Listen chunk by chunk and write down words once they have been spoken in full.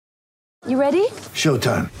You ready?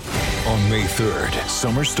 Showtime. On May 3rd,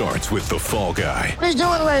 summer starts with The Fall Guy. Let's do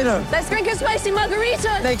it later. Let's drink a spicy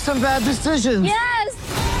margarita. Make some bad decisions. Yes!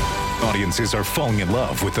 Audiences are falling in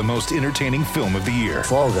love with the most entertaining film of the year.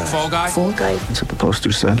 Fall Guy. Fall Guy? Fall guy. That's what the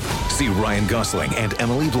poster said. See Ryan Gosling and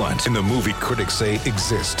Emily Blunt in the movie critics say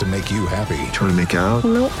exists to make you happy. Trying to make it out?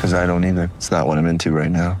 Nope. Because I don't either. It's not what I'm into right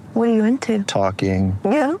now. What are you into? Talking.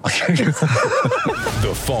 Yeah.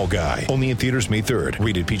 The Fall Guy. Only in theaters May 3rd.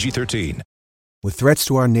 Rated PG-13. With threats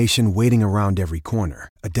to our nation waiting around every corner,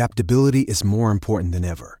 adaptability is more important than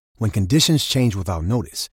ever. When conditions change without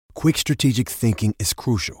notice, quick strategic thinking is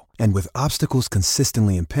crucial. And with obstacles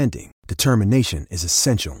consistently impending, determination is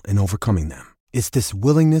essential in overcoming them. It's this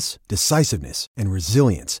willingness, decisiveness, and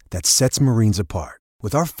resilience that sets Marines apart.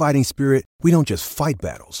 With our fighting spirit, we don't just fight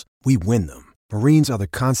battles, we win them. Marines are the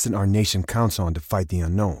constant our nation counts on to fight the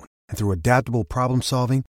unknown. And through adaptable problem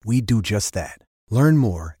solving, we do just that. Learn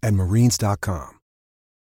more at marines.com.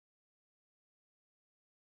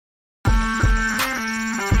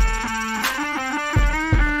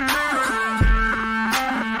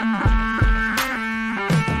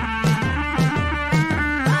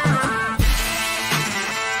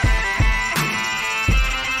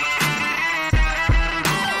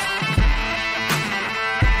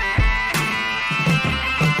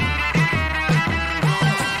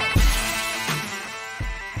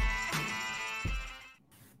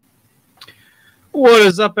 What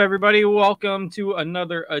is up, everybody? Welcome to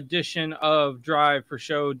another edition of Drive for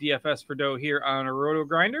Show, DFS for Dough here on Roto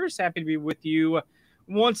Grinders. Happy to be with you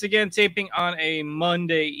once again, taping on a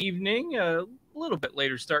Monday evening. A little bit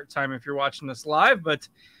later start time if you're watching this live, but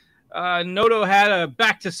Noto had a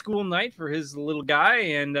back-to-school night for his little guy,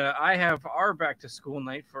 and I have our back-to-school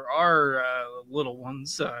night for our little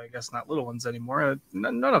ones. I guess not little ones anymore.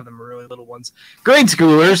 None of them are really little ones. Grade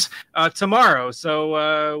schoolers tomorrow.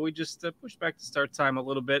 So we just pushed back the start time a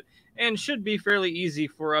little bit, and should be fairly easy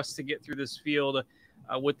for us to get through this field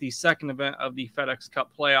with the second event of the FedEx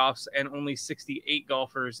Cup playoffs and only 68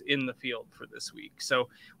 golfers in the field for this week. So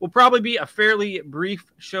we'll probably be a fairly brief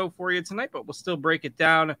show for you tonight, but we'll still break it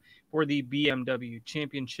down for the BMW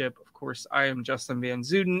Championship. Of course, I am Justin Van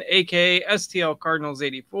Zuden, aka STL Cardinals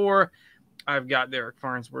 84. I've got Derek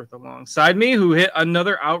Farnsworth alongside me, who hit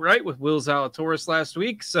another outright with Will Zalatoris last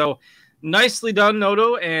week. So nicely done,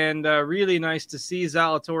 Noto, and really nice to see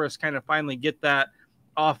Zalatoris kind of finally get that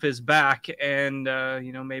off his back, and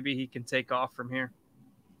maybe he can take off from here.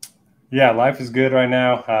 Yeah, life is good right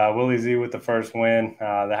now. Willie Z with the first win.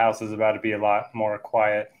 The house is about to be a lot more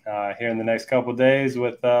quiet here in the next couple of days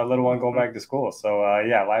with little one going back to school. So,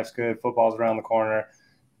 life's good. Football's around the corner.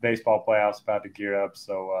 Baseball playoffs about to gear up.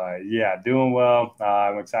 So, doing well.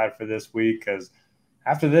 I'm excited for this week because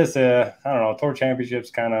after this, Tour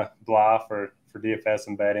Championships kind of blah for DFS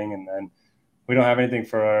and betting, and then we don't have anything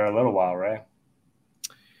for a little while, right?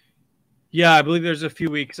 Yeah, I believe there's a few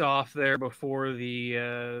weeks off there before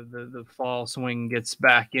the fall swing gets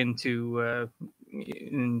back into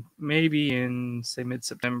maybe in, say,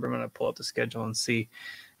 mid-September. I'm going to pull up the schedule and see.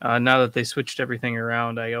 Now that they switched everything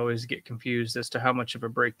around, I always get confused as to how much of a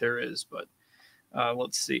break there is. But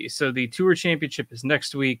let's see. So the Tour Championship is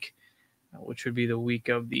next week, which would be the week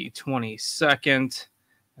of the 22nd.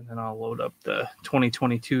 And then I'll load up the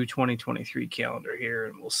 2022-2023 calendar here,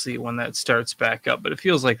 and we'll see when that starts back up. But it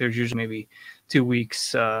feels like there's usually maybe 2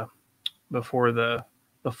 weeks before the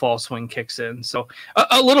fall swing kicks in. So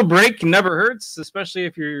a little break never hurts, especially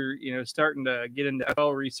if you're starting to get into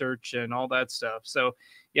FL research and all that stuff. So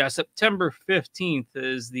yeah, September 15th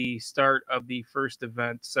is the start of the first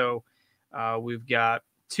event. So we've got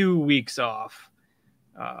 2 weeks off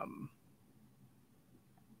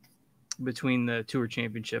between the Tour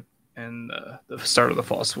Championship and the start of the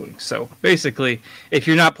fall swing. So basically, if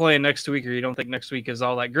you're not playing next week, or you don't think next week is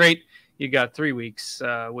all that great, you got 3 weeks,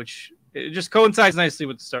 which it just coincides nicely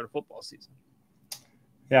with the start of football season.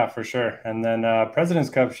 Yeah, for sure. And then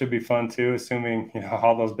President's Cup should be fun too, assuming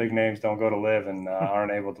all those big names don't go to live and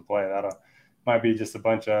aren't able to play. That might be just a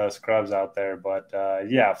bunch of scrubs out there. But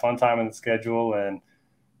fun time in the schedule, and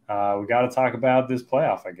we got to talk about this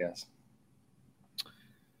playoff, I guess.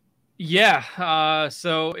 Yeah,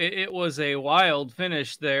 so it was a wild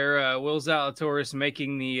finish there. Will Zalatoris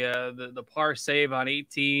making the par save on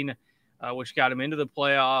 18, which got him into the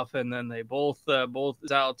playoff, and then they both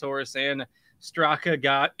Zalatoris and Straka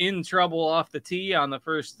got in trouble off the tee on the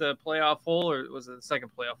first playoff hole, or was it the second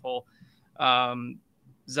playoff hole?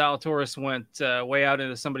 Zalatoris went way out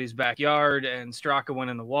into somebody's backyard, and Straka went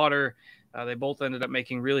in the water. They both ended up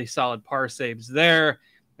making really solid par saves there.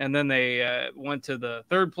 And then they went to the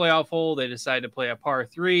third playoff hole. They decided to play a par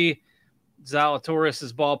 3.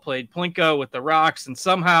 Zalatoris' ball played Plinko with the rocks and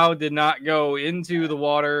somehow did not go into the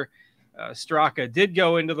water. Straka did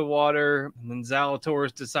go into the water, and then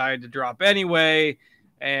Zalatoris decided to drop anyway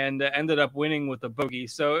and ended up winning with a bogey.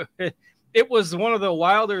 So it was one of the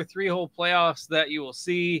wilder 3-hole playoffs that you will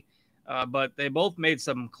see, but they both made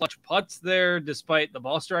some clutch putts there despite the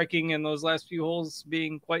ball striking in those last few holes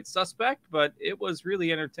being quite suspect, but it was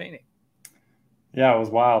really entertaining. Yeah, it was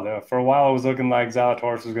wild. For a while, it was looking like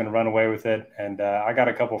Zalatoris was going to run away with it, and I got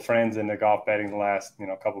a couple friends into golf betting the last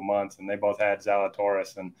couple months, and they both had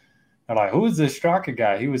Zalatoris, and I'm like, who is this Straka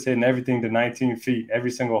guy? He was hitting everything to 19 feet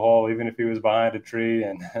every single hole, even if he was behind a tree,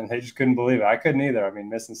 and they just couldn't believe it. I couldn't either. I mean,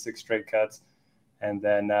 missing 6 straight cuts. And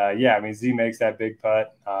then, Z makes that big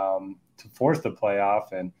putt to force the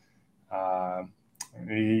playoff, and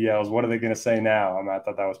he yells, what are they going to say now? I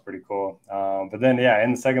thought that was pretty cool. But then,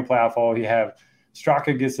 in the second playoff hole,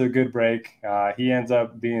 Straka gets a good break. He ends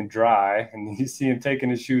up being dry, and you see him taking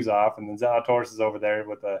his shoes off, and then Zalatoris is over there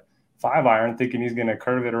with a 5-iron, thinking he's going to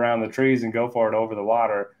curve it around the trees and go for it over the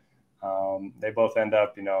water. They both end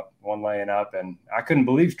up, one laying up, and I couldn't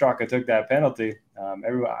believe Straka took that penalty.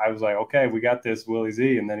 I was like, okay, we got this, Willie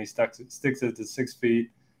Z, and then he sticks it to 6 feet.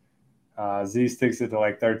 Z sticks it to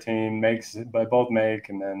like 13, but both make,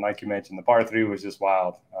 and then like you mentioned, the par 3 was just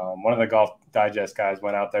wild. One of the Golf Digest guys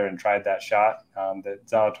went out there and tried that shot that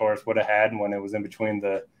Zalatoris would have had when it was in between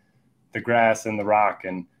the grass and the rock,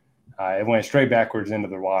 and it went straight backwards into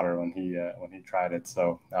the water when he tried it.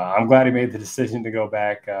 So I'm glad he made the decision to go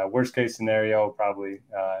back. Worst case scenario, probably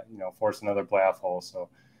force another playoff hole. So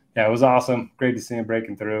yeah, it was awesome. Great to see him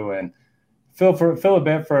breaking through, and feel a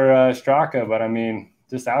bit for Straka, but I mean,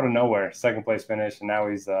 just out of nowhere, second place finish, and now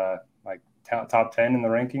he's like top 10 in the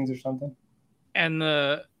rankings or something. And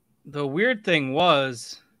the weird thing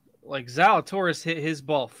was, like, Zalatoris hit his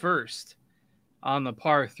ball first on the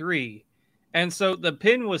par 3. And so the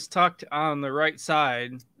pin was tucked on the right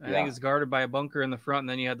side. I think it's guarded by a bunker in the front, and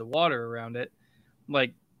then you had the water around it.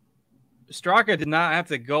 Like, Straka did not have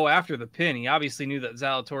to go after the pin. He obviously knew that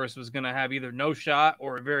Zalatoris was going to have either no shot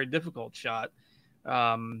or a very difficult shot,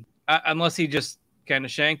 unless he just kind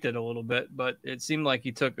of shanked it a little bit. But it seemed like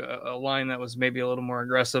he took a line that was maybe a little more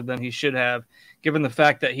aggressive than he should have, given the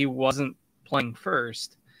fact that he wasn't playing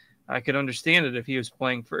first. I could understand it if he was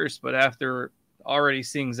playing first, but after already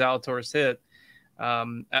seeing Zalatoris hit,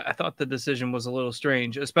 I thought the decision was a little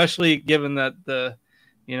strange, especially given that the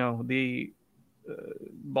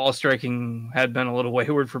ball striking had been a little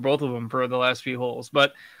wayward for both of them for the last few holes.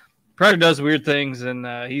 But Predator does weird things,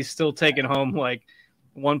 and he's still taking home like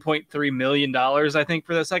 $1.3 million, I think,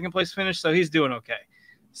 for the second place finish. So he's doing okay.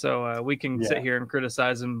 So we can sit here and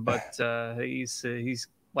criticize him, but he's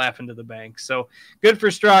laughing to the bank. So good for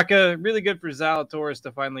Straka, really good for Zalatoris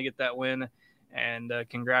to finally get that win. And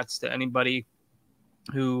congrats to anybody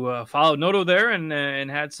who followed Noto there and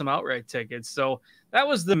had some outright tickets. So that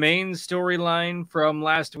was the main storyline from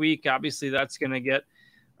last week. Obviously, that's going to get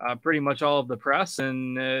pretty much all of the press,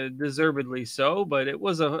 and deservedly so. But it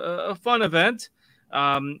was a fun event.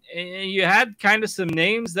 And you had kind of some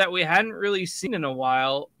names that we hadn't really seen in a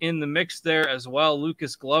while in the mix there as well.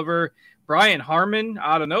 Lucas Glover, Brian Harman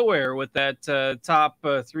out of nowhere with that top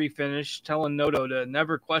 3 finish, telling Noto to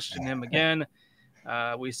never question him again.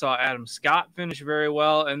 We saw Adam Scott finish very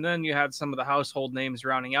well. And then you had some of the household names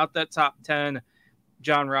rounding out that top 10.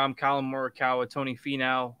 John Rahm, Colin Morikawa, Tony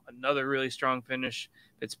Finau, another really strong finish.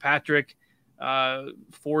 Fitzpatrick,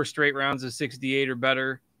 4 straight rounds of 68 or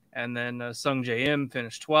better. And then Sung J M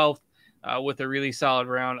finished 12th with a really solid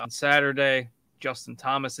round on Saturday. Justin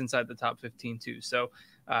Thomas inside the top 15 too. So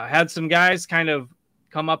had some guys kind of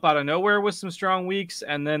come up out of nowhere with some strong weeks.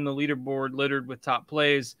 And then the leaderboard littered with top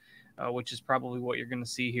plays, which is probably what you're going to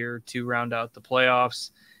see here to round out the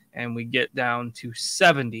playoffs. And we get down to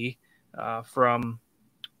 70 from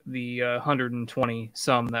the 120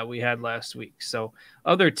 some that we had last week. So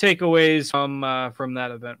other takeaways from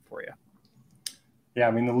that event for you. Yeah,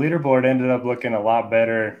 I mean, the leaderboard ended up looking a lot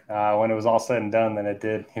better when it was all said and done than it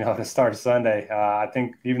did, to start Sunday. I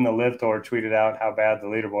think even the Live Tour tweeted out how bad the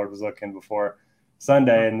leaderboard was looking before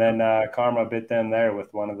Sunday, and then Karma bit them there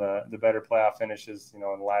with one of the better playoff finishes, in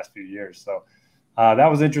the last few years. So that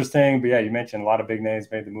was interesting. But yeah, you mentioned a lot of big names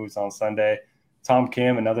made the moves on Sunday. Tom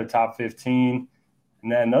Kim, another top 15.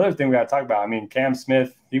 And then another thing we got to talk about, I mean, Cam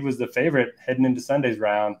Smith, he was the favorite heading into Sunday's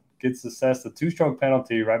round, gets assessed a 2-stroke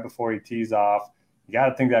penalty right before he tees off. You got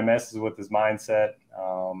to think that messes with his mindset.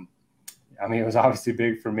 I mean, it was obviously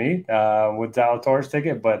big for me with Zalatoris'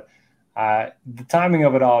 ticket, but the timing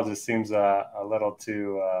of it all just seems a little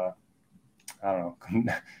too, I don't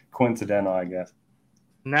know, coincidental, I guess.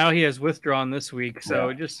 Now he has withdrawn this week, so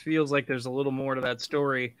It just feels like there's a little more to that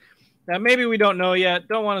story that maybe we don't know yet.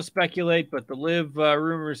 Don't want to speculate, but the LIV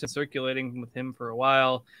rumors have been circulating with him for a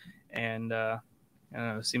while, and I don't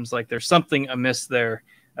know, it seems like there's something amiss there.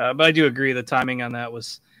 But I do agree the timing on that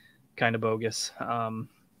was kind of bogus.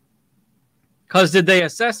 Because did they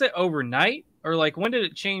assess it overnight, or like when did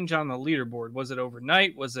it change on the leaderboard? Was it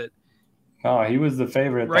overnight? Was it? No, he was the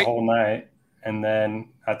favorite the whole night. And then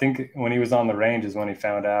I think when he was on the range is when he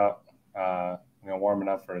found out, warming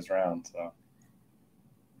up for his round. So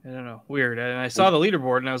I don't know, weird. And I saw the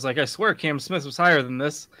leaderboard, and I was like, I swear Cam Smith was higher than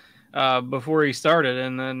this before he started.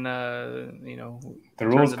 And then the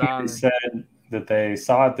rules clearly said that they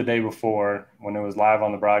saw it the day before when it was live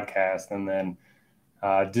on the broadcast, and then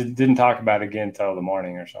didn't talk about it again until the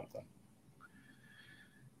morning or something.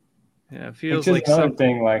 Yeah, it feels like another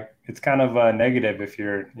something. thing. Like it's kind of negative if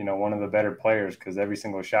you're, one of the better players, because every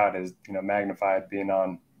single shot is, magnified being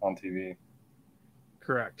on TV.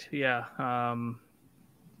 Correct. Yeah.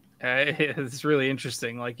 It's really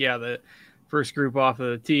interesting. Like, yeah, the first group off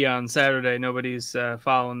of the tee on Saturday, nobody's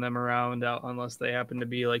following them around unless they happen to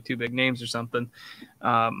be like two big names or something.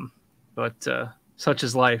 But such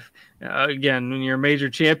is life. Again, when you're a major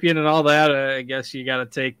champion and all that, I guess you got to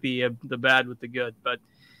take the bad with the good. But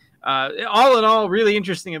all in all, really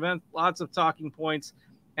interesting event. Lots of talking points,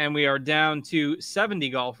 and we are down to 70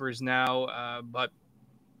 golfers now. But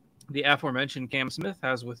the aforementioned Cam Smith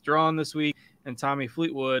has withdrawn this week, and Tommy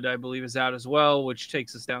Fleetwood, I believe, is out as well, which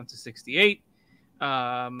takes us down to 68.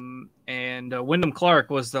 And Wyndham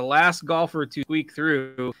Clark was the last golfer to squeak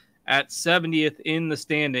through at 70th in the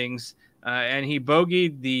standings, and he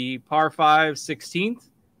bogeyed the par 5 16th,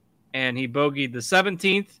 and he bogeyed the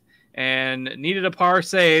 17th, and needed a par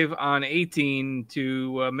save on 18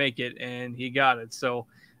 to make it, and he got it. So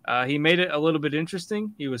he made it a little bit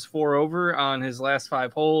interesting. He was 4 over on his last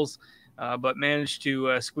 5 holes, but managed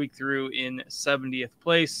to squeak through in 70th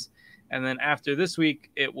place. And then after this week,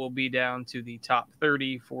 it will be down to the top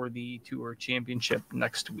 30 for the Tour Championship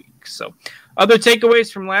next week. So other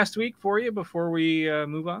takeaways from last week for you before we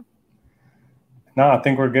move on? No, I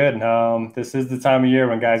think we're good. This is the time of year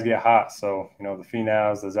when guys get hot. So, the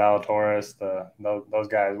Finaus, the Zalatoris, those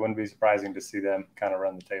guys, wouldn't be surprising to see them kind of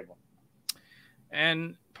run the table.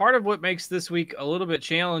 And part of what makes this week a little bit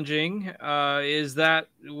challenging is that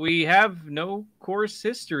we have no course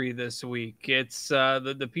history this week. It's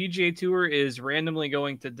the PGA Tour is randomly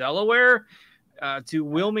going to Delaware to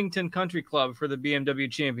Wilmington Country Club for the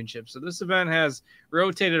BMW Championship. So this event has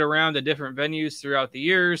rotated around to different venues throughout the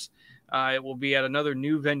years. It will be at another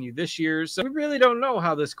new venue this year. So we really don't know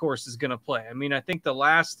how this course is going to play. I mean, I think the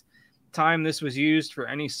last time this was used for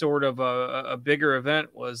any sort of a bigger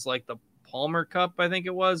event was like the Palmer Cup, I think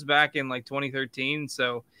it was, back in like 2013.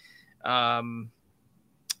 So, the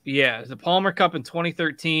Palmer Cup in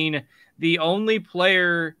 2013, the only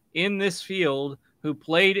player in this field who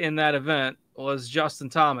played in that event was Justin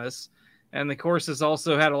Thomas. And the course has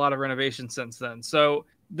also had a lot of renovations since then. So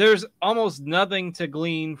there's almost nothing to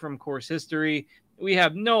glean from course history. We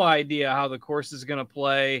have no idea how the course is going to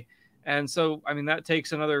play. And so, I mean, that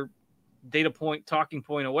takes another data point, talking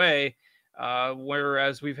point away.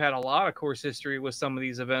 Whereas we've had a lot of course history with some of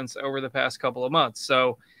these events over the past couple of months.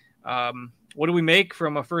 So what do we make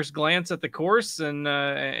from a first glance at the course, and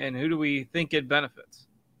who do we think it benefits?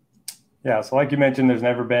 Yeah, so like you mentioned, there's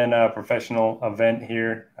never been a professional event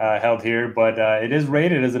here held here, but it is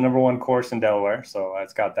rated as the #1 course in Delaware, so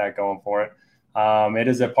it's got that going for it. It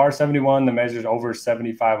is a par 71 that measures over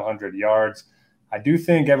 7,500 yards. I do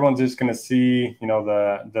think everyone's just going to see,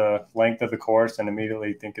 the length of the course and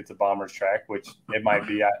immediately think it's a bomber's track, which it might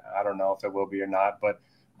be. I don't know if it will be or not, but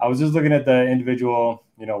I was just looking at the individual,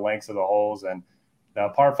 lengths of the holes, and the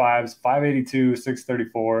par 5s, 582,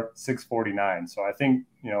 634, 649. So I think,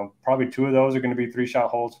 probably 2 of those are going to be 3-shot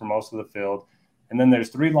holes for most of the field. And then there's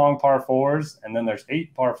 3 long par 4s, and then there's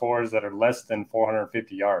 8 par 4s that are less than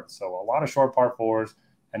 450 yards. So a lot of short par 4s.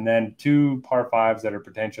 And then 2 par 5s that are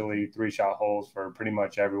potentially 3-shot holes for pretty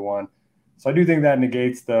much everyone. So I do think that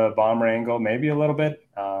negates the bomber angle maybe a little bit.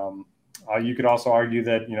 You could also argue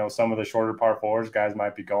that, some of the shorter par 4s, guys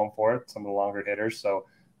might be going for it, some of the longer hitters. So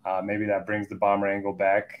maybe that brings the bomber angle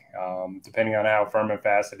back. Depending on how firm and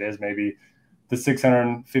fast it is, maybe the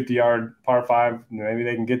 650-yard par 5, maybe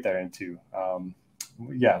they can get there in 2.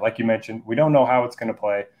 Like you mentioned, we don't know how it's going to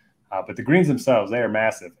play. But the greens themselves, they are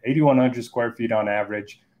massive, 8,100 square feet on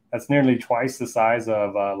average. That's nearly twice the size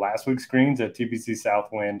of last week's greens at TPC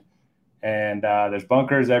Southwind. And there's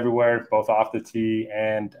bunkers everywhere, both off the tee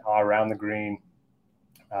and around the green.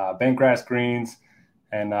 Bent grass greens.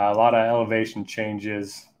 and a lot of elevation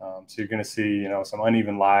changes. So you're going to see, some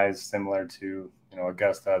uneven lies similar to,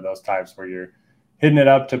 Augusta, those types where you're hitting it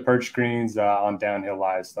up to perch greens on downhill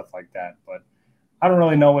lies, stuff like that. But I don't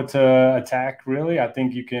really know what to attack, really. I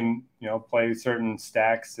think you can, play certain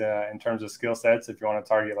stacks in terms of skill sets. If you want to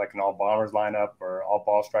target like an all bombers lineup or all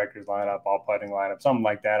ball strikers lineup, all putting lineup, something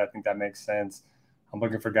like that, I think that makes sense. I'm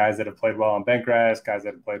looking for guys that have played well on bent grass, guys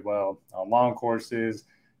that have played well on long courses,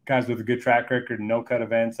 guys with a good track record, no cut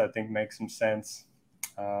events, I think makes some sense.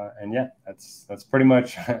 And yeah, that's pretty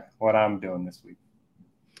much what I'm doing this week.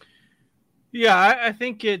 Yeah, I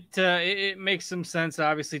think it makes some sense,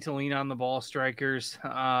 obviously, to lean on the ball strikers.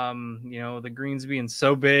 The greens being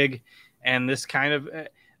so big, and this kind of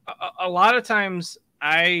a lot of times,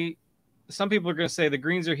 some people are going to say the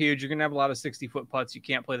greens are huge. You're going to have a lot of 60-foot putts. You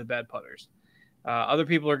can't play the bad putters. Other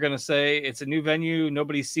people are going to say it's a new venue.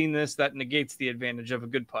 Nobody's seen this. That negates the advantage of a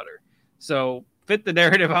good putter. So fit the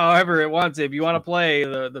narrative however it wants. If you want to play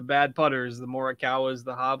the bad putters, the Morikawas,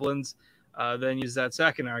 the Hovlands, then use that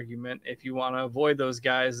second argument. If you want to avoid those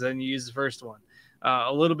guys, then you use the first one.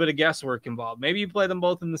 A little bit of guesswork involved. Maybe you play them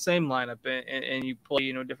both in the same lineup and you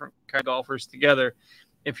play, different kind of golfers together.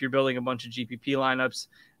 If you're building a bunch of GPP lineups,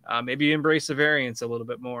 maybe you embrace the variance a little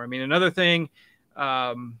bit more. I mean, another thing,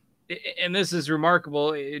 and this is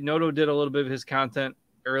remarkable. Noto did a little bit of his content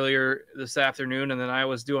earlier this afternoon, and then I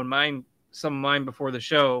was doing some of mine before the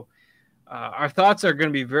show. Our thoughts are going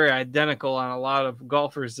to be very identical on a lot of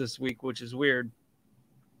golfers this week, which is weird.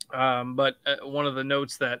 But one of the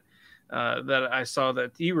notes that I saw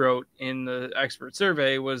that he wrote in the expert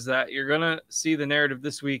survey was that you're going to see the narrative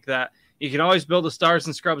this week that you can always build a stars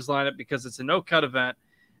and scrubs lineup because it's a no cut event.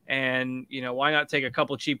 And, why not take a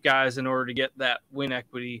couple cheap guys in order to get that win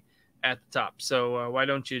equity at the top? So why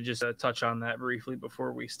don't you just touch on that briefly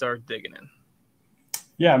before we start digging in?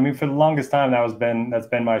 Yeah, I mean, for the longest time, that's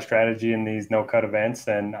been my strategy in these no-cut events.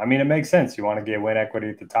 And, I mean, it makes sense. You want to get win equity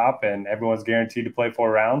at the top, and everyone's guaranteed to play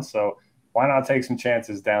 4 rounds. So why not take some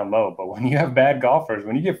chances down low? But when you have bad golfers,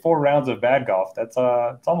 when you get 4 rounds of bad golf, that's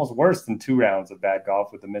it's almost worse than 2 rounds of bad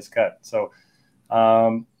golf with a miscut. So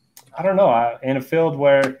I don't know. In a field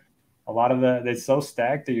where a lot of it's so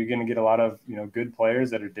stacked that you're going to get a lot of good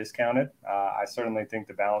players that are discounted, I certainly think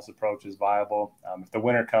the balanced approach is viable. If the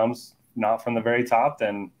winner comes not from the very top,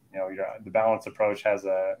 then the balanced approach has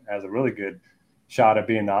a really good shot at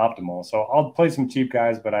being the optimal. So I'll play some cheap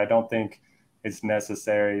guys, but I don't think it's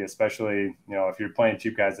necessary, especially if you're playing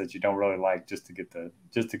cheap guys that you don't really like, just to get the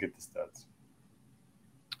studs.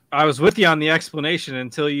 I was with you on the explanation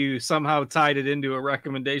until you somehow tied it into a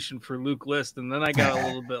recommendation for Luke List, and then I got a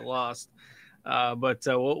little bit lost. But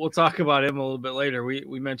we'll talk about him a little bit later.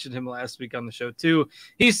 We mentioned him last week on the show too.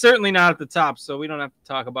 He's certainly not at the top, so we don't have to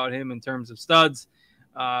talk about him in terms of studs.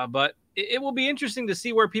 But it will be interesting to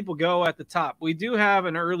see where people go at the top. We do have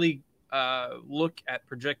an early look at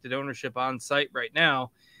projected ownership on site right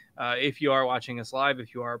now. If you are watching us live,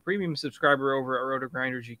 if you are a premium subscriber over at Roto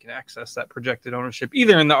Grinders, you can access that projected ownership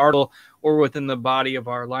either in the article or within the body of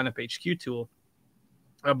our Lineup HQ tool.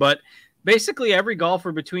 But basically, every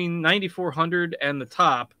golfer between 9,400 and the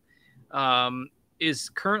top is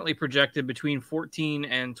currently projected between 14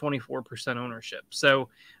 and 24% ownership. So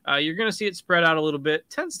you're going to see it spread out a little bit.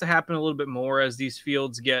 Tends to happen a little bit more as these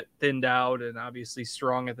fields get thinned out and obviously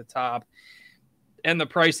strong at the top. And the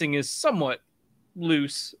pricing is somewhat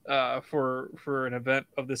loose for an event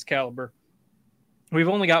of this caliber. We've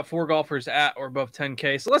only got 4 golfers at or above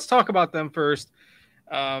 10K. So let's talk about them first.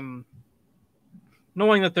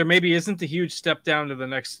 Knowing that there maybe isn't a huge step down to the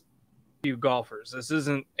next few golfers. This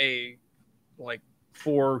isn't a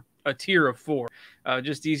tier of 4.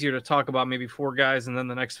 Just easier to talk about maybe 4 guys and then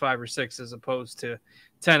the next 5 or 6 as opposed to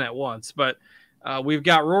 10 at once. But we've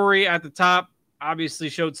got Rory at the top. Obviously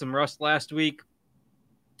showed some rust last week.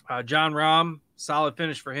 Jon Rahm, solid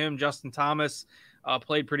finish for him. Justin Thomas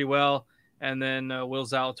played pretty well. And then Will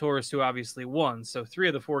Zalatoris, who obviously won. So 3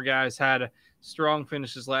 of the 4 guys had strong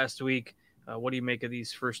finishes last week. What do you make of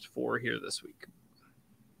these first 4 here this week?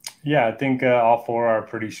 Yeah, I think all 4 are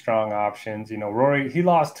pretty strong options. Rory, he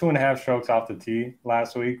lost 2.5 strokes off the tee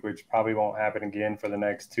last week, which probably won't happen again for the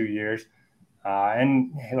next 2 years.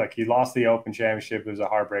 And he lost the Open Championship. It was a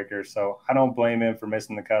heartbreaker. So I don't blame him for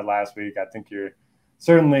missing the cut last week. I think you're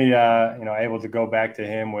certainly, able to go back to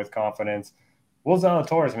him with confidence. Will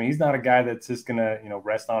Zalatoris, I mean, he's not a guy that's just going to,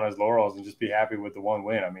 rest on his laurels and just be happy with the 1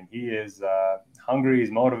 win. I mean, he is hungry.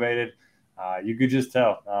 He's motivated. You could just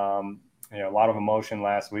tell, a lot of emotion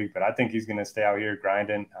last week, but I think he's going to stay out here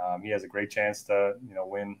grinding. He has a great chance to,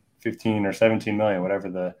 win 15 or 17 million, whatever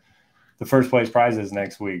the the first place prizes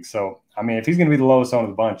next week. So, I mean, if he's going to be the lowest owned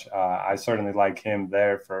of the bunch, I certainly like him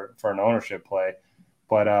there for an ownership play.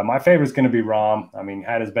 But my favorite is going to be Rahm. I mean,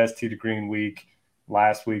 had his best tee to green week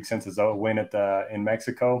last week since his win in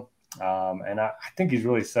Mexico. And I think he's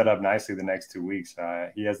really set up nicely the next 2 weeks.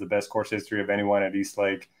 He has the best course history of anyone at East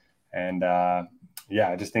Lake. And I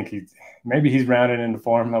just think he's rounded into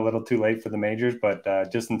form a little too late for the majors, but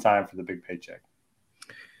just in time for the big paycheck.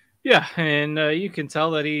 Yeah, and you can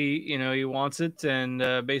tell that he wants it,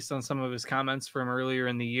 and based on some of his comments from earlier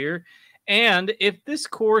in the year. And if this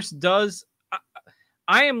course does,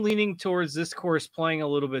 I am leaning towards this course playing a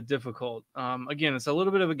little bit difficult. Again, it's a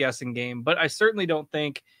little bit of a guessing game, but I certainly don't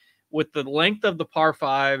think with the length of the par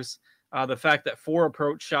fives, the fact that 4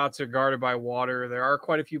 approach shots are guarded by water, there are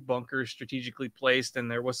quite a few bunkers strategically placed,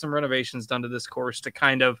 and there was some renovations done to this course to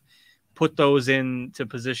kind of put those into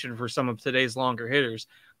position for some of today's longer hitters.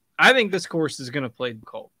 I think this course is going to play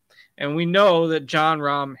difficult. And we know that Jon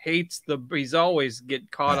Rahm he's always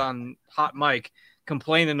get caught on hot mic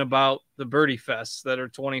complaining about the birdie fests that are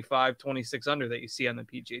 25, 26 under that you see on the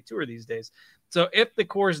PGA Tour these days. So if the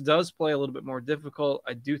course does play a little bit more difficult,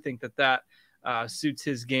 I do think that suits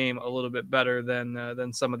his game a little bit better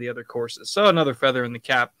than some of the other courses. So another feather in the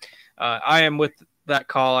cap. I am with that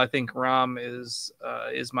call. I think Rahm is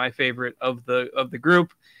my favorite of the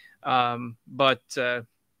group. But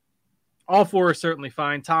all 4 are certainly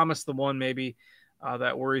fine. Thomas, the one maybe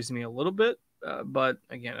that worries me a little bit. But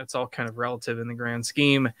again, it's all kind of relative in the grand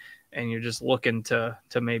scheme, and you're just looking to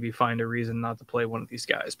maybe find a reason not to play one of these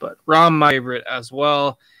guys. But Rahm, my favorite as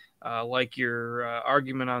well. Like your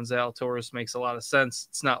argument on Zalatoris makes a lot of sense.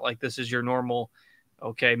 It's not like this is your normal,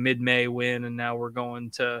 mid-May win, and now we're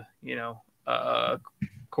going to, a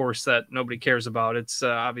course that nobody cares about. It's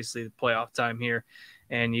obviously the playoff time here,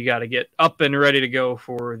 and you got to get up and ready to go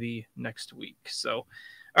for the next week. So,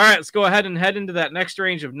 all right, let's go ahead and head into that next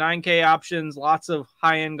range of 9K options. Lots of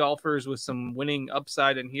high-end golfers with some winning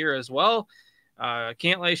upside in here as well.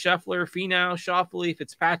 Cantlay, Scheffler, Finau, Schauffele,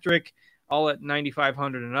 Fitzpatrick, all at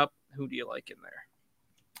 9,500 and up. Who do you like in there?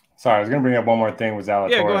 Sorry, I was going to bring up one more thing with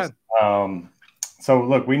Zalatoris. Yeah, go ahead. So,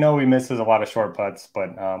 look, we know he misses a lot of short putts,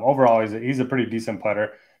 but overall, he's a pretty decent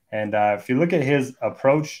putter. And if you look at his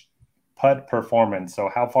approach putt performance, so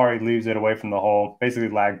how far he leaves it away from the hole, basically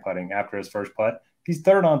lag putting after his first putt, he's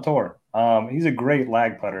 3rd on tour. He's a great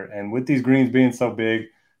lag putter. And with these greens being so big,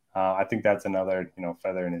 I think that's another,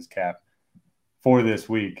 feather in his cap for this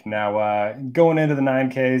week. Now, going into the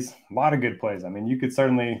 9Ks, a lot of good plays. I mean, you could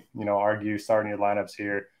certainly, argue starting your lineups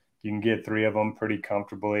here. You can get 3 of them pretty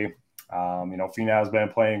comfortably. Finau's been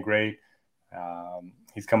playing great.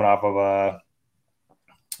 He's coming off of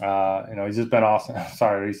he's just been awesome.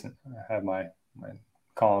 Sorry, I have my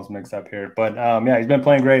columns mixed up here. But, he's been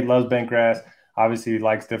playing great, loves bent grass. Obviously, he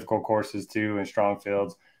likes difficult courses too and strong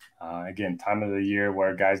fields. Again, time of the year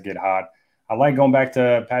where guys get hot. I like going back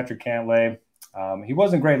to Patrick Cantlay. He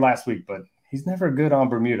wasn't great last week, but he's never good on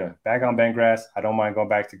Bermuda. Back on bent grass, I don't mind going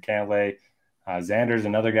back to Cantlay. Xander's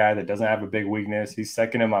another guy that doesn't have a big weakness. He's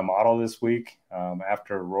second in my model this week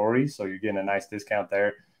after Rory, so you're getting a nice discount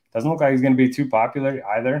there. Doesn't look like he's going to be too popular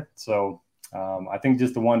either. So I think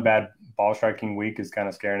just the one bad ball striking week is kind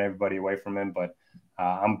of scaring everybody away from him, but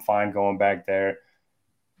I'm fine going back there.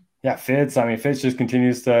 Yeah, Fitz just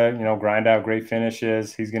continues to, grind out great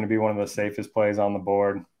finishes. He's going to be one of the safest plays on the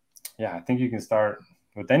board. Yeah, I think you can start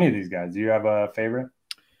with any of these guys. Do you have a favorite?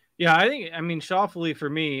 Yeah, Schauffele for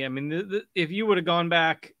me, if you would have gone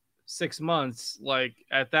back 6 months, like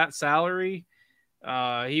at that salary,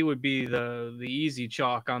 he would be the easy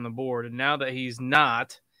chalk on the board. And now that he's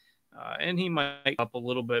not, and he might up a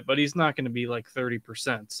little bit, but he's not going to be like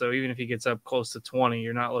 30%. So even if he gets up close to 20,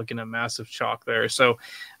 you're not looking at massive chalk there. So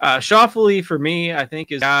Schauffele for me, I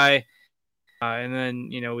think is a guy. And then,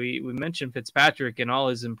 we mentioned Fitzpatrick and all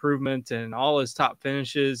his improvement and all his top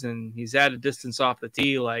finishes, and he's at a distance off the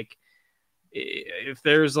tee. Like, if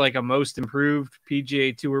there's like a most improved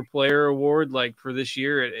PGA Tour player award, like for this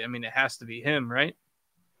year, it has to be him, right?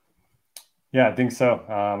 Yeah, I think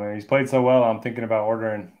so. He's played so well. I'm thinking about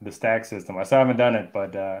ordering the stack system. I still haven't done it,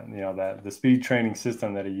 but the speed training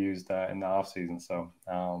system that he used in the off season. So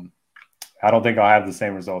I don't think I'll have the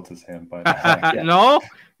same results as him. But no,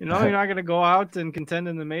 you're not going to go out and contend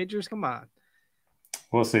in the majors. Come on.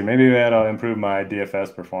 We'll see. Maybe that'll improve my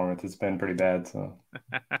DFS performance. It's been pretty bad. So.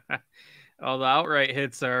 All the outright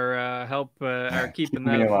hits are keeping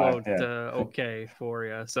that afloat okay for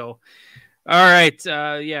you. So. All right.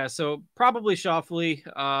 So probably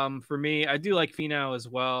Schauffele. For me, I do like Finau as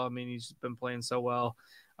well. He's been playing so well.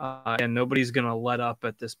 And nobody's going to let up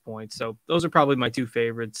at this point. So those are probably my 2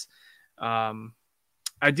 favorites.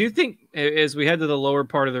 I do think as we head to the lower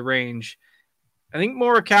part of the range, I think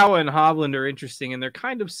Morikawa and Hovland are interesting, and they're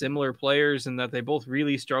kind of similar players in that they both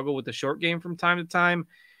really struggle with the short game from time to time.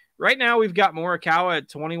 Right now, we've got Morikawa at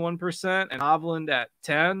 21% and Hovland at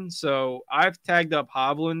 10%. So I've tagged up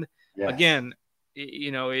Hovland. Yes. Again,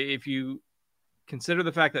 if you consider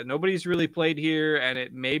the fact that nobody's really played here and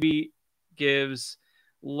it maybe gives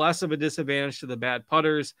less of a disadvantage to the bad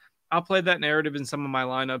putters, I'll play that narrative in some of my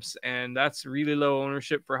lineups, and that's really low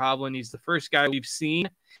ownership for Hovland. He's the first guy we've seen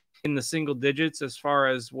in the single digits as far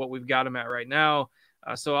as what we've got him at right now.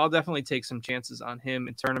 So I'll definitely take some chances on him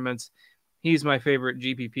in tournaments. He's my favorite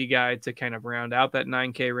GPP guy to kind of round out that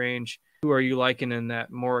 9K range. Who are you liking in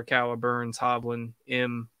that Morikawa, Burns, Hovland,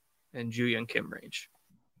 Im, and Julian Kim range?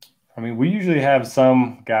 I mean, we usually have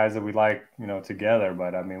some guys that we like, together,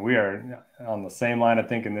 but I mean, we are on the same line of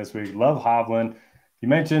thinking this week. Love Hovland. You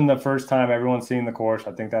mentioned the first time everyone's seen the course.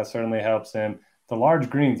 I think that certainly helps him. The large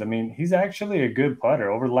greens, I mean, he's actually a good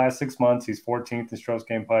putter. Over the last 6 months, he's 14th in strokes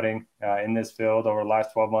gained putting in this field. Over the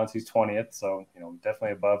last 12 months, he's 20th. So,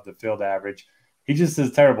 definitely above the field average. He just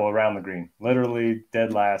is terrible around the green, literally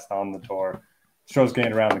dead last on the tour, strokes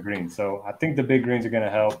gained around the green. So I think the big greens are going to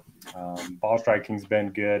help. Ball striking's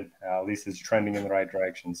been good. At least it's trending in the right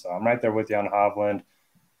direction. So I'm right there with you on Hovland.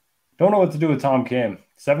 Don't know what to do with Tom Kim.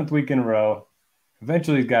 7th week in a row.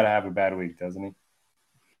 Eventually he's got to have a bad week, doesn't he?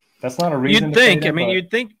 That's not a reason. You'd think. I mean,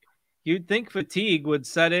 you'd think fatigue would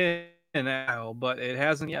set in now, but it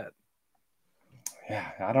hasn't yet. Yeah,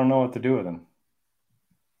 I don't know what to do with him.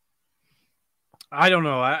 I don't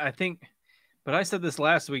know. I think, but I said this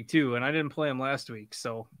last week too, and I didn't play him last week,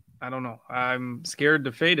 so I don't know. I'm scared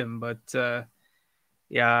to fade him, but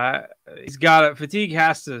yeah, he's got it. Fatigue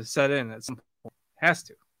has to set in at some point. Has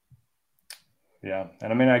to. Yeah,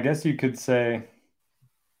 and I mean, I guess you could say.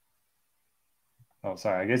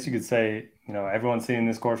 I guess you could say, everyone's seeing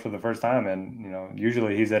this course for the first time, and,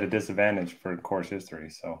 usually he's at a disadvantage for course history.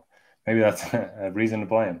 So maybe that's a reason to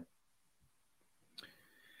play him.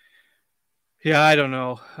 Yeah, I don't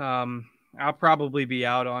know. I'll probably be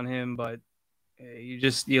out on him, but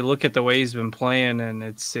you look at the way he's been playing, and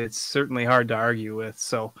it's certainly hard to argue with.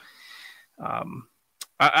 So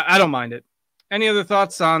I don't mind it. Any other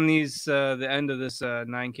thoughts on these, the end of this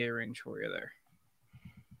 9K range for you there?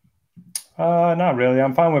 Not really.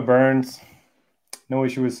 I'm fine with Burns. No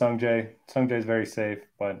issue with Sungjae. Sungjae's very safe,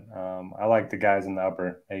 but I like the guys in the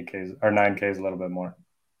upper 8Ks or 9Ks a little bit more.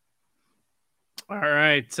 All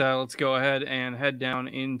right, let's go ahead and head down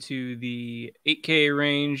into the 8K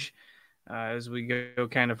range as we go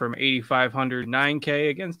kind of from 8,500 9K.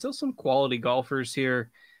 Again, still some quality golfers here.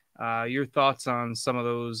 Your thoughts on some of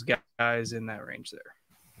those guys in that range there?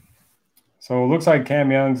 So it looks like Cam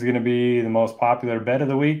Young's going to be the most popular bet of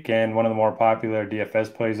the week and one of the more popular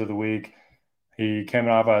DFS plays of the week. He came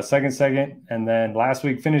off a second, and then last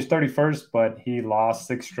week finished 31st, but he lost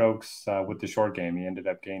 6 strokes with the short game. He ended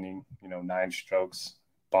up gaining, 9 strokes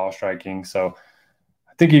ball striking. So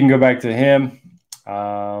I think you can go back to him.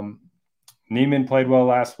 Neiman played well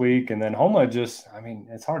last week, and then Homa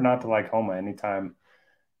it's hard not to like Homa anytime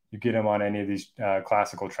you get him on any of these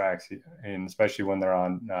classical tracks, and especially when they're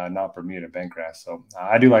on not Bermuda bentgrass. So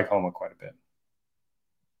I do like Homa quite a bit.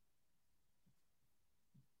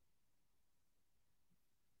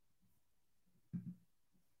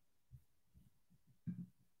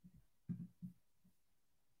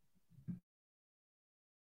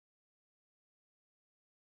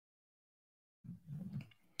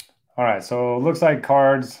 All right, so it looks like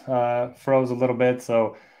cards froze a little bit,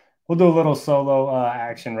 so we'll do a little solo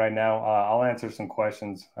action right now. I'll answer some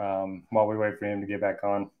questions while we wait for him to get back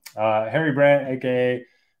on. Harry Brandt, a.k.a.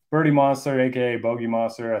 Birdie Monster, a.k.a. Bogey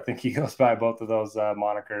Monster. I think he goes by both of those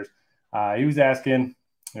monikers. He was asking,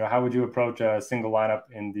 how would you approach a single lineup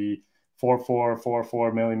in the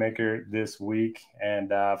 4-4-4-4 Millie Maker this week? And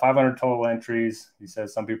 500 total entries. He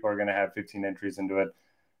says some people are going to have 15 entries into it.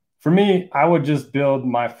 For me, I would just build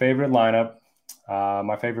my favorite lineup,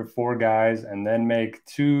 my favorite 4 guys, and then make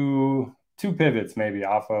two pivots maybe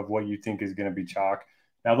off of what you think is going to be chalk.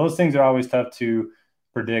 Now, those things are always tough to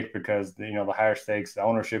predict because, the higher stakes, the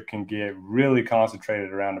ownership can get really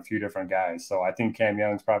concentrated around a few different guys. So I think Cam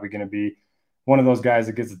Young's probably going to be one of those guys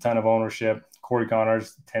that gets a ton of ownership. Corey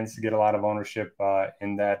Connors tends to get a lot of ownership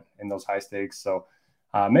in those high stakes. So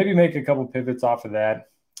maybe make a couple pivots off of that.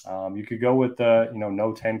 You could go with the,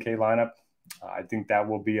 no 10K lineup. I think that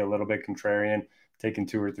will be a little bit contrarian, taking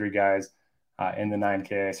 2 or 3 guys in the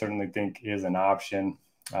 9K. I certainly think is an option.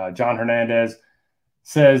 John Hernandez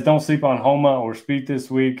says, don't sleep on Homa or Spieth this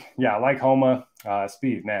week. Yeah, I like Homa.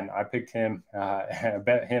 Spieth, man, I picked him, I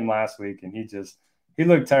bet him last week, and he he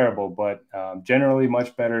looked terrible, but generally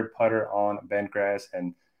much better putter on bent grass,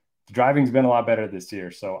 and the driving's been a lot better this year.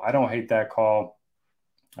 So I don't hate that call.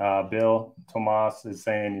 Bill Tomas is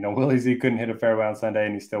saying, Willie Z couldn't hit a fairway on Sunday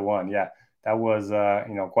and he still won. Yeah, that was,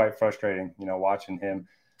 quite frustrating, watching him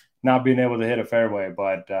not being able to hit a fairway,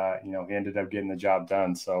 but, he ended up getting the job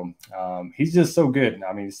done. So he's just so good.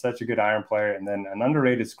 I mean, he's such a good iron player, and then an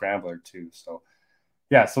underrated scrambler too. So,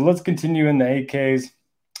 yeah, so let's continue in the 8Ks.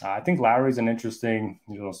 I think Lowry's an interesting,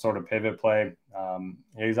 sort of pivot play.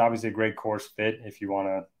 He's obviously a great course fit if you want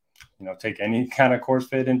to, take any kind of course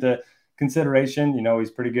fit into consideration. He's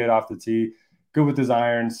pretty good off the tee, good with his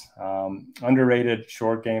irons, underrated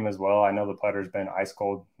short game as well. I know the putter's been ice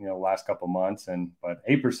cold, the last couple months, but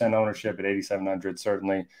 8% ownership at 8,700,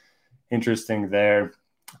 certainly interesting there.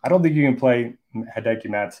 I don't think you can play Hideki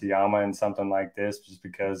Matsuyama in something like this just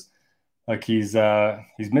because he's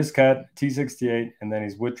miscut T68, and then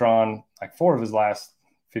he's withdrawn like 4 of his last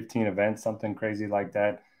 15 events, something crazy like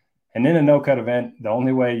that. And in a no-cut event, the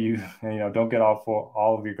only way you don't get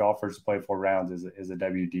all of your golfers to play 4 rounds is a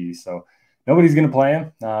WD. So nobody's going to play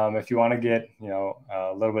him. If you want to get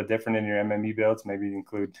a little bit different in your MME builds, maybe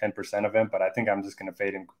include 10% of him. But I think I'm just going to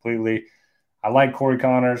fade him completely. I like Corey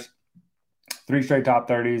Connors. 3 straight top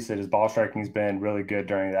 30s. His ball striking has been really good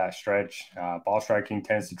during that stretch. Ball striking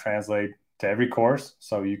tends to translate to every course,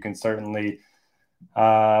 so you can certainly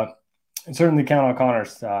count on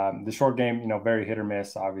Connors. The short game, very hit or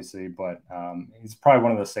miss, obviously, but he's probably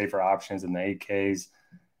one of the safer options in the 8Ks.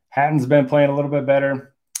 Hatton's been playing a little bit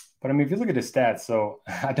better, but I mean, if you look at his stats, so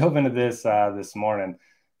I dove into this this morning.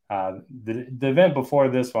 The event before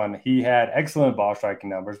this one, he had excellent ball striking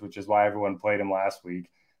numbers, which is why everyone played him last week.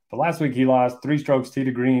 But last week he lost 3 strokes tee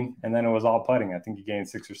to green, and then it was all putting. I think he gained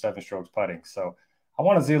 6 or 7 strokes putting. So I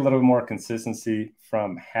want to see a little more consistency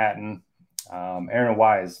from Hatton. Aaron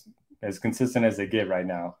Wise, as consistent as they get right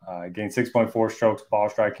now. Gained 6.4 strokes ball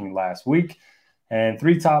striking last week and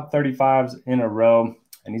 3 top 35s in a row.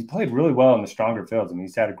 And he's played really well in the stronger fields. I mean,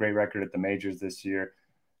 he's had a great record at the majors this year.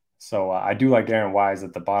 So I do like Aaron Wise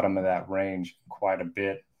at the bottom of that range quite a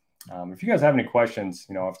bit. If you guys have any questions,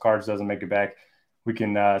 if Cards doesn't make it back, we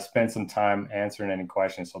can spend some time answering any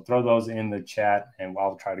questions. So throw those in the chat and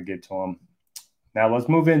I'll try to get to them. Now let's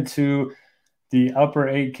move into the upper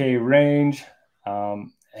 8K range.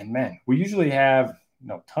 And man, we usually have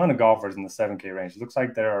a ton of golfers in the 7K range. It looks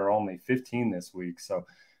like there are only 15 this week. So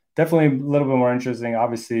definitely a little bit more interesting.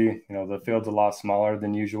 Obviously, the field's a lot smaller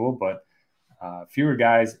than usual, but fewer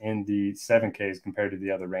guys in the 7Ks compared to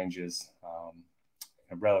the other ranges,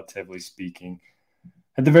 relatively speaking.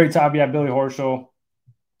 At the very top, you have Billy Horschel.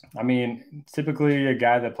 I mean, typically a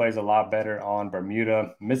guy that plays a lot better on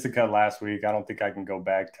Bermuda. Missed the cut last week. I don't think I can go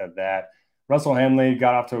back to that. Russell Henley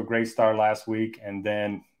got off to a great start last week and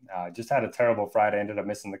then just had a terrible Friday, ended up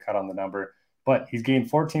missing the cut on the number. But he's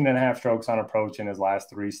gained 14.5 strokes on approach in his last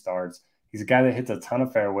 3 starts. He's a guy that hits a ton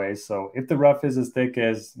of fairways. So if the rough is as thick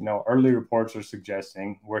as, early reports are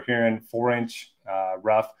suggesting, we're hearing 4-inch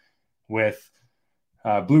rough with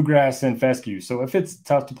bluegrass and fescue. So if it's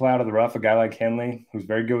tough to play out of the rough, a guy like Henley, who's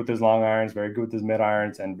very good with his long irons, very good with his mid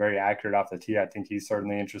irons, and very accurate off the tee, I think he's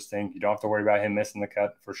certainly interesting. You don't have to worry about him missing the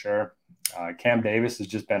cut for sure. Cam Davis has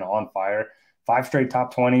just been on fire. 5 straight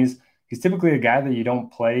top 20s. He's typically a guy that you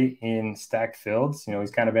don't play in stacked fields.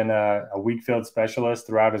 He's kind of been a weak field specialist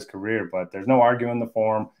throughout his career, but there's no arguing the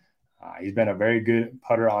form. He's been a very good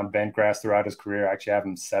putter on bent grass throughout his career. I actually have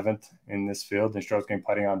him 7th in this field in strokes gained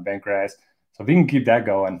putting on bent grass. So if he can keep that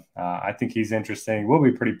going, I think he's interesting. Will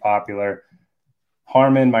be pretty popular.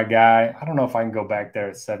 Harmon, my guy, I don't know if I can go back there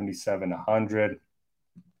at 7,700.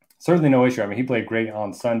 Certainly no issue. I mean, he played great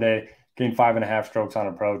on Sunday, gained 5.5 strokes on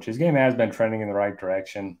approach. His game has been trending in the right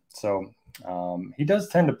direction. So he does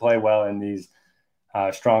tend to play well in these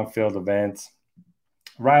strong field events.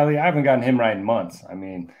 Riley, I haven't gotten him right in months. I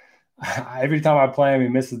mean, every time I play him, he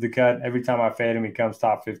misses the cut. Every time I fade him, he comes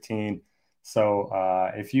top 15. So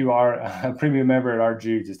if you are a premium member at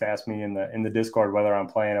RG, just ask me in the Discord whether I'm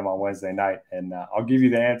playing him on Wednesday night, and I'll give you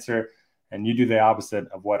the answer, and you do the opposite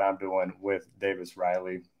of what I'm doing with Davis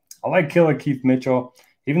Riley. I like Killer Keith Mitchell.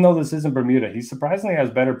 Even though this isn't Bermuda, he surprisingly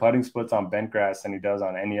has better putting splits on bent grass than he does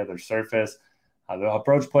on any other surface. The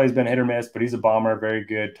approach play has been hit or miss, but he's a bomber, very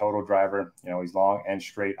good total driver. He's long and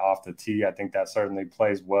straight off the tee. I think that certainly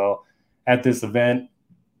plays well at this event.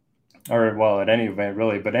 Or, well, at any event,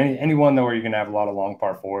 really. But any one, though, where you're going to have a lot of long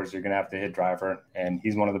par 4s, you're going to have to hit driver, and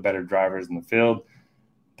he's one of the better drivers in the field.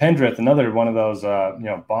 Pendrith, another one of those,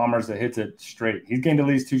 bombers that hits it straight. He's gained at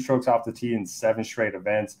least 2 strokes off the tee in 7 straight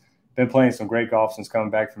events. Been playing some great golf since coming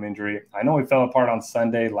back from injury. I know he fell apart on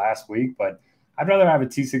Sunday last week, but I'd rather have a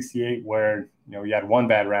T68 where, you had one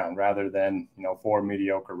bad round rather than, 4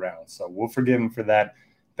 mediocre rounds. So we'll forgive him for that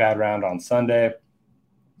bad round on Sunday.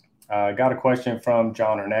 Got a question from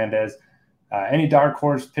John Hernandez. Any dark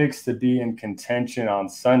horse picks to be in contention on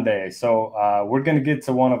Sunday? So we're going to get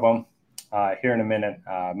to one of them here in a minute.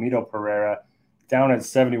 Mito Pereira down at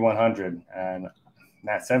 7,100 and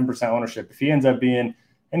that 7% ownership. If he ends up being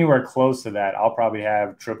anywhere close to that, I'll probably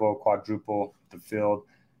have triple, quadruple the field.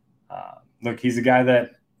 Look, he's a guy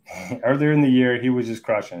that earlier in the year, he was just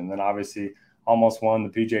crushing. And then obviously almost won the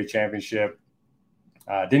PGA Championship.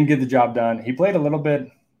 Didn't get the job done. He played a little bit.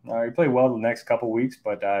 He played well the next couple of weeks,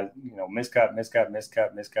 but, miscut.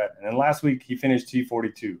 And then last week he finished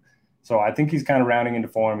T42. So I think he's kind of rounding into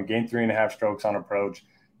form. He gained 3.5 strokes on approach.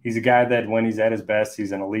 He's a guy that when he's at his best,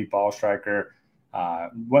 he's an elite ball striker.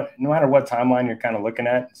 No matter what timeline you're kind of looking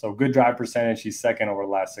at. So good drive percentage. He's second over the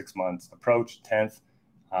last 6 months. Approach 10th.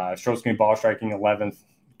 Stroke gained ball striking 11th.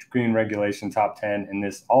 Green regulation top 10 in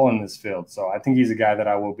this field. So I think he's a guy that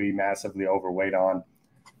I will be massively overweight on.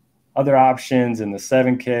 Other options in the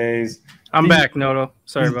 7Ks. I'm back, Noto.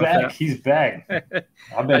 Sorry about that. He's back.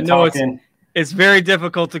 I've been talking. It's very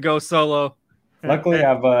difficult to go solo. Luckily,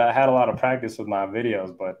 I've had a lot of practice with my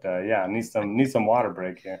videos, but I need some water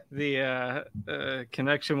break here. The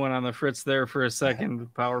connection went on the fritz there for a second. The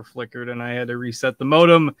power flickered, and I had to reset the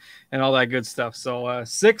modem and all that good stuff. So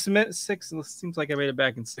 6 minutes. Seems like I made it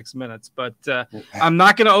back in 6 minutes, but I'm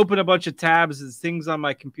not going to open a bunch of tabs as things on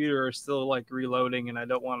my computer are still like reloading, and I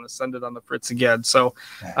don't want to send it on the fritz again. So,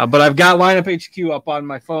 but I've got Lineup HQ up on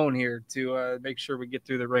my phone here to make sure we get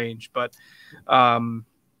through the range, but.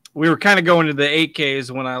 We were kind of going to the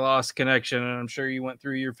 8Ks when I lost connection, and I'm sure you went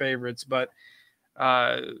through your favorites. But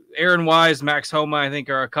Aaron Wise, Max Homa, I think,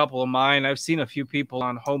 are a couple of mine. I've seen a few people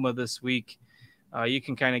on Homa this week. You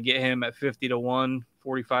can kind of get him at 50-1,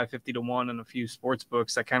 45, 50-1 in a few sports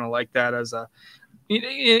books. I kind of like that as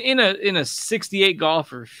in a 68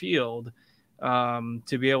 golfer field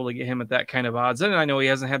to be able to get him at that kind of odds. And I know he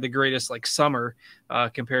hasn't had the greatest summer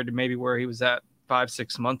compared to maybe where he was at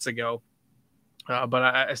 5-6 months ago. But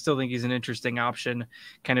I still think he's an interesting option,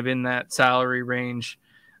 kind of in that salary range.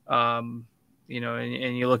 And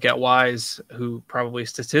you look at Wise, who probably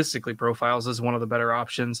statistically profiles as one of the better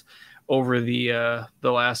options over the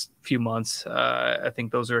last few months. I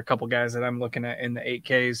think those are a couple guys that I'm looking at in the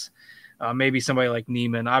 8Ks. Maybe somebody like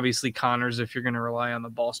Neiman, obviously Connors if you're going to rely on the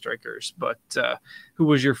ball strikers. But who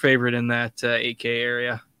was your favorite in that 8K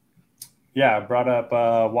area? Yeah, I brought up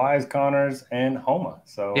Wise, Connors, and Homa.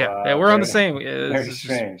 So yeah, we're on the same. Very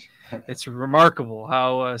strange. It's remarkable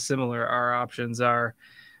how similar our options are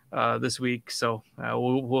this week. So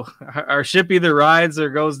our ship either rides or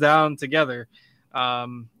goes down together. I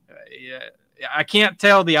can't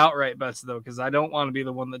tell the outright bets though, because I don't want to be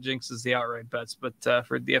the one that jinxes the outright bets. But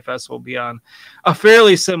for DFS, we'll be on a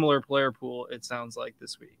fairly similar player pool. It sounds like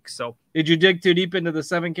this week. So did you dig too deep into the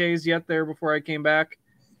 7Ks yet there before I came back?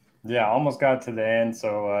 Yeah, almost got to the end.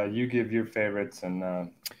 So you give your favorites, and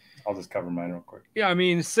I'll just cover mine real quick. Yeah, I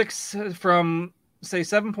mean, 6 from say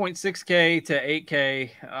 7.6K to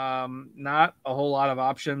 8K. Not a whole lot of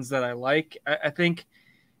options that I like. I think,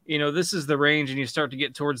 this is the range, and you start to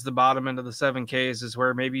get towards the bottom end of the 7Ks is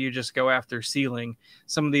where maybe you just go after ceiling.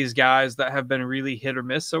 Some of these guys that have been really hit or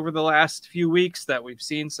miss over the last few weeks that we've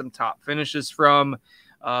seen some top finishes from,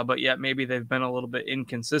 but yet maybe they've been a little bit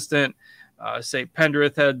inconsistent. Say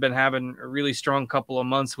Pendrith had been having a really strong couple of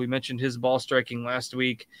months. We mentioned his ball striking last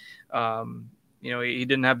week. He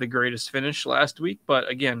didn't have the greatest finish last week, but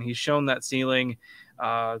again, he's shown that ceiling.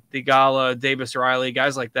 Theegala, Davis Riley,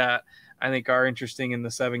 guys like that, I think are interesting in the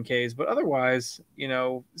 7Ks. But otherwise,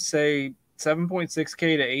 say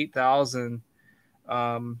 7.6K to 8,000.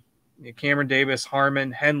 Cameron Davis,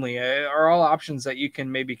 Harmon, Henley are all options that you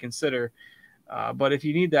can maybe consider. But if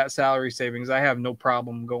you need that salary savings, I have no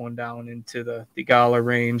problem going down into the Theegala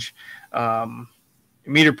range.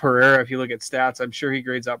 Mito Pereira, if you look at stats, I'm sure he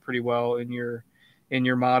grades out pretty well in your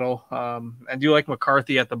model. I do like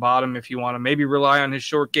McCarthy at the bottom if you want to maybe rely on his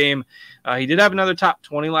short game. He did have another top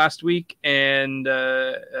 20 last week, and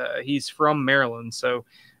he's from Maryland. So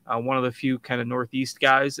one of the few kind of Northeast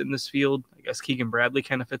guys in this field. I guess Keegan Bradley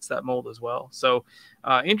kind of fits that mold as well. So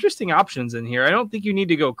interesting options in here. I don't think you need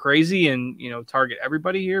to go crazy and, target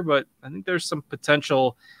everybody here, but I think there's some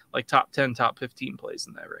potential like top 10, top 15 plays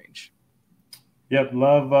in that range. Yep,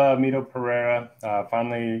 love Mito Pereira.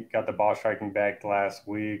 Finally got the ball striking back last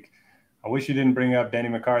week. I wish you didn't bring up Denny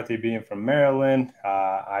McCarthy being from Maryland.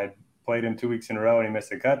 I played him 2 weeks in a row, and he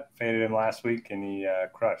missed a cut. Faded him last week, and he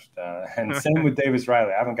crushed. And same with Davis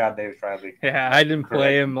Riley. I haven't got Davis Riley. Yeah, I didn't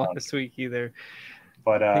play him last week either.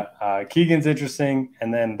 But Keegan's interesting.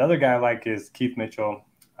 And then the other guy I like is Keith Mitchell.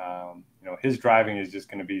 His driving is just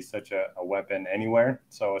going to be such a weapon anywhere.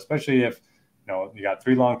 So especially if, you got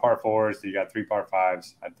 3 long par 4s, you got 3 par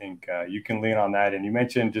 5s, I think you can lean on that. And you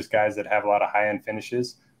mentioned just guys that have a lot of high-end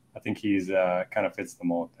finishes. I think he's kind of fits the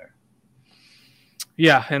mold there.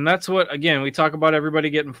 Yeah, and that's what, again, we talk about everybody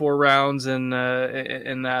getting 4 rounds and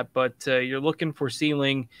that, but you're looking for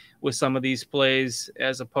ceiling with some of these plays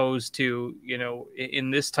as opposed to, in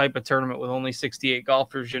this type of tournament with only 68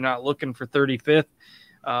 golfers, you're not looking for 35th.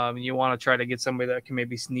 You want to try to get somebody that can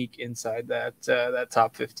maybe sneak inside that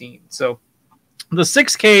top 15. So the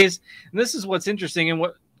 6Ks, and this is what's interesting and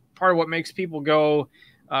what part of what makes people go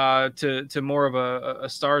to more of a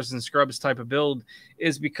stars and scrubs type of build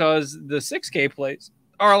is because the 6K plays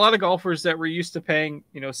are a lot of golfers that we're used to paying,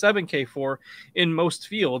 7K for in most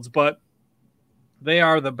fields, but they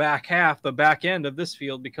are the back end of this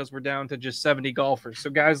field because we're down to just 70 golfers. So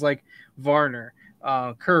guys like Varner,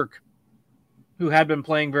 Kirk, who had been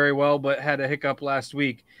playing very well but had a hiccup last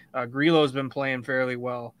week. Grillo's been playing fairly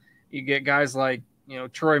well. You get guys like,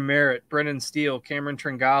 Troy Merritt, Brendan Steele, Cameron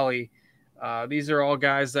Tringali. These are all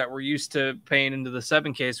guys that we're used to paying into the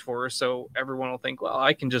 7Ks for, so everyone will think, well,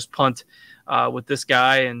 I can just punt with this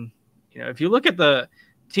guy. And, if you look at the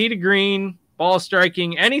tee to green, ball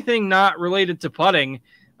striking, anything not related to putting,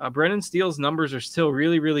 Brendan Steele's numbers are still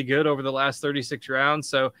really, really good over the last 36 rounds.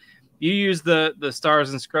 So you use the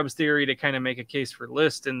stars and scrubs theory to kind of make a case for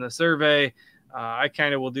List in the survey. I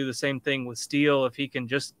kind of will do the same thing with Steele if he can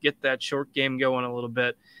just get that short game going a little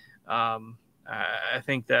bit. I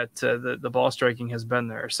think that the ball striking has been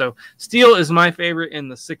there. So Steele is my favorite in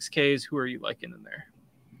the 6Ks. Who are you liking in there?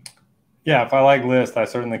 Yeah, if I like List, I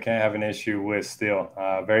certainly can't have an issue with Steele.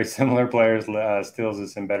 Very similar players. Steele's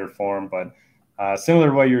is in better form, but similar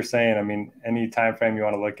to what you're saying, I mean, any time frame you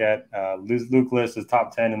want to look at, Luke List is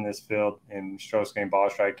top 10 in this field in strokes gained ball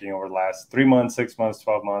striking over the last 3 months, 6 months,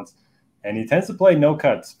 12 months. And he tends to play no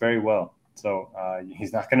cuts very well. So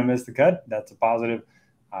he's not going to miss the cut. That's a positive.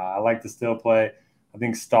 I like the Steele play. I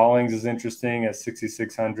think Stallings is interesting at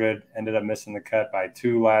 6,600. Ended up missing the cut by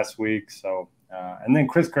 2 last week. So, and then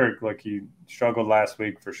Chris Kirk, look, he struggled last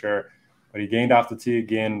week for sure, but he gained off the tee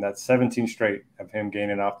again. That's 17 straight of him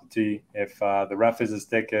gaining off the tee. If the rough is as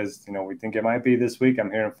thick as we think it might be this week,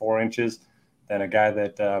 I'm hearing 4 inches. Then a guy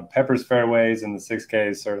that peppers fairways in the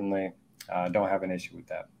 6Ks certainly don't have an issue with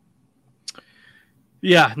that.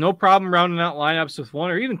 Yeah, no problem rounding out lineups with 1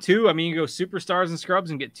 or even 2. I mean, you go superstars and scrubs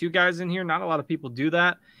and get 2 guys in here. Not a lot of people do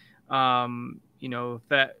that.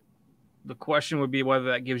 That the question would be whether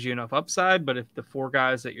that gives you enough upside. But if the 4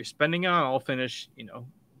 guys that you're spending on all finish,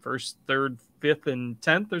 first, third, fifth, and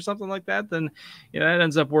 10th or something like that, then that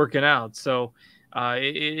ends up working out. So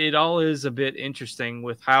it all is a bit interesting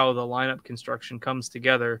with how the lineup construction comes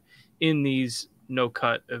together in these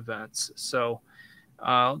no-cut events. So.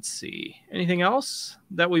 Let's see. Anything else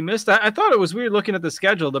that we missed? I thought it was weird looking at the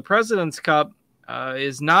schedule. The President's Cup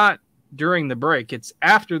is not during the break. It's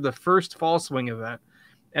after the first fall swing event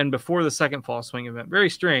and before the second fall swing event. Very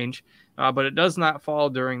strange, but it does not fall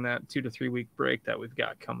during that 2 to 3 week break that we've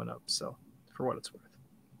got coming up. So for what it's worth.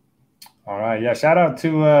 All right. Yeah. Shout out to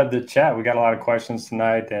the chat. We got a lot of questions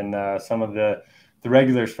tonight and some of the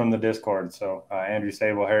regulars from the Discord. So Andrew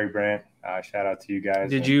Sable, Harry Brandt, shout out to you guys.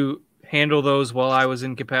 Did you handle those while I was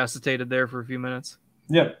incapacitated there for a few minutes?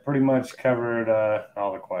 Yep, pretty much covered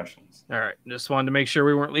all the questions. All right, just wanted to make sure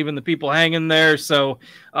we weren't leaving the people hanging there. So,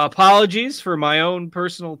 apologies for my own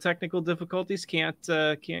personal technical difficulties. Can't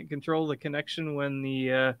control the connection when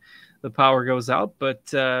the power goes out. But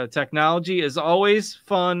technology is always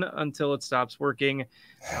fun until it stops working.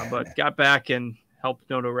 But got back and helped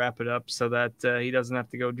Noto wrap it up so that he doesn't have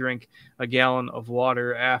to go drink a gallon of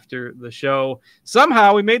water after the show.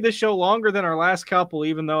 Somehow we made this show longer than our last couple,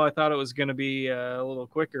 even though I thought it was going to be a little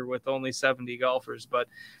quicker with only 70 golfers. But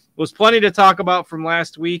was plenty to talk about from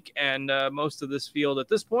last week, and most of this field at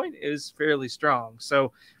this point is fairly strong.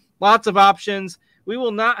 So lots of options. We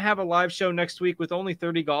will not have a live show next week with only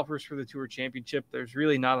 30 golfers for the Tour Championship. There's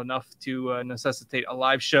really not enough to necessitate a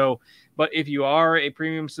live show. But if you are a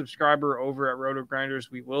premium subscriber over at Roto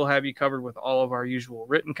Grinders, we will have you covered with all of our usual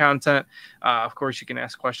written content. Of course, you can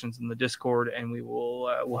ask questions in the Discord, and we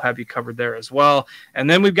will we'll have you covered there as well. And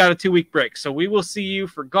then we've got a 2-week break. So we will see you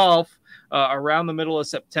for golf around the middle of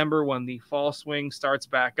September when the fall swing starts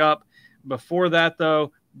back up. Before that,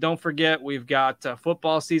 though, don't forget, we've got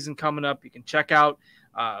football season coming up. You can check out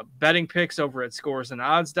betting picks over at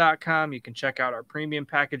scoresandodds.com. You can check out our premium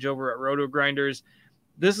package over at Roto Grinders.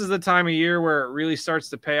 This is the time of year where it really starts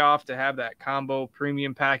to pay off to have that combo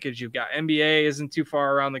premium package. You've got NBA isn't too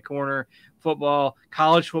far around the corner. football.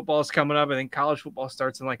 College football is coming up. I think college football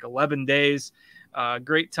starts in like 11 days.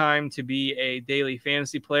 Great time to be a daily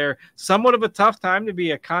fantasy player. Somewhat of a tough time to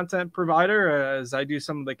be a content provider, as I do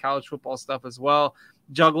some of the college football stuff as well.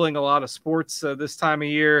 Juggling a lot of sports this time of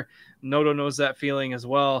year. Noto knows that feeling as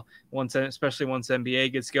well, especially once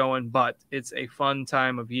NBA gets going. But it's a fun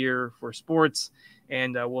time of year for sports,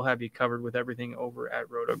 and we'll have you covered with everything over at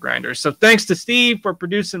Roto Grinders. So thanks to Steve for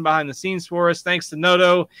producing behind the scenes for us. Thanks to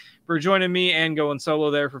Noto for joining me and going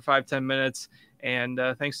solo there for 5-10 minutes. And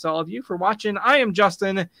thanks to all of you for watching. I am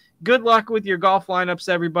Justin. Good luck with your golf lineups,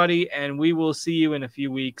 everybody, and we will see you in a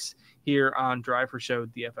few weeks here on Drive for Show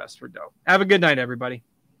DFS for Dough. Have a good night, everybody.